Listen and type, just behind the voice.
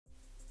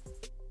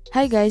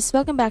Hi guys,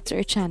 welcome back to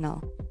our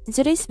channel. In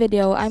today's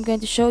video, I'm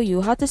going to show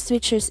you how to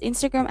switch your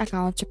Instagram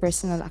account to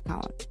personal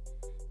account.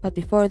 But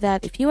before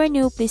that, if you are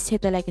new, please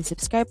hit the like and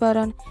subscribe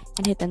button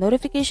and hit the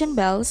notification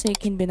bell so you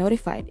can be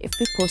notified if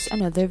we post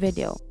another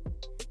video.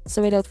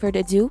 So without further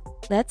ado,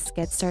 let's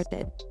get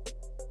started.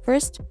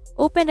 First,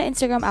 open the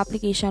Instagram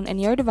application on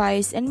your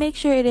device and make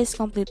sure it is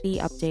completely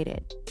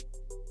updated.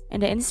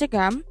 In the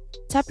Instagram,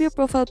 tap your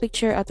profile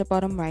picture at the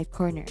bottom right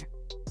corner.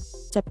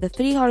 Tap the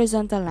three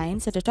horizontal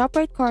lines at the top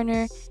right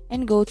corner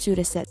and go to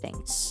the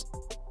settings.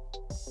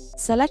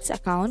 Select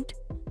account,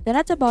 then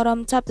at the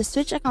bottom tap the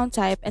switch account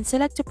type and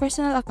select to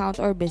personal account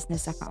or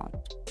business account.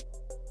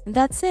 And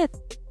that's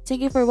it.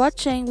 Thank you for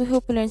watching. We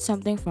hope you learned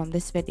something from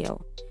this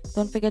video.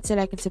 Don't forget to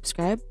like and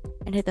subscribe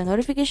and hit the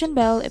notification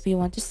bell if you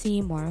want to see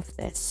more of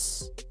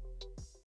this.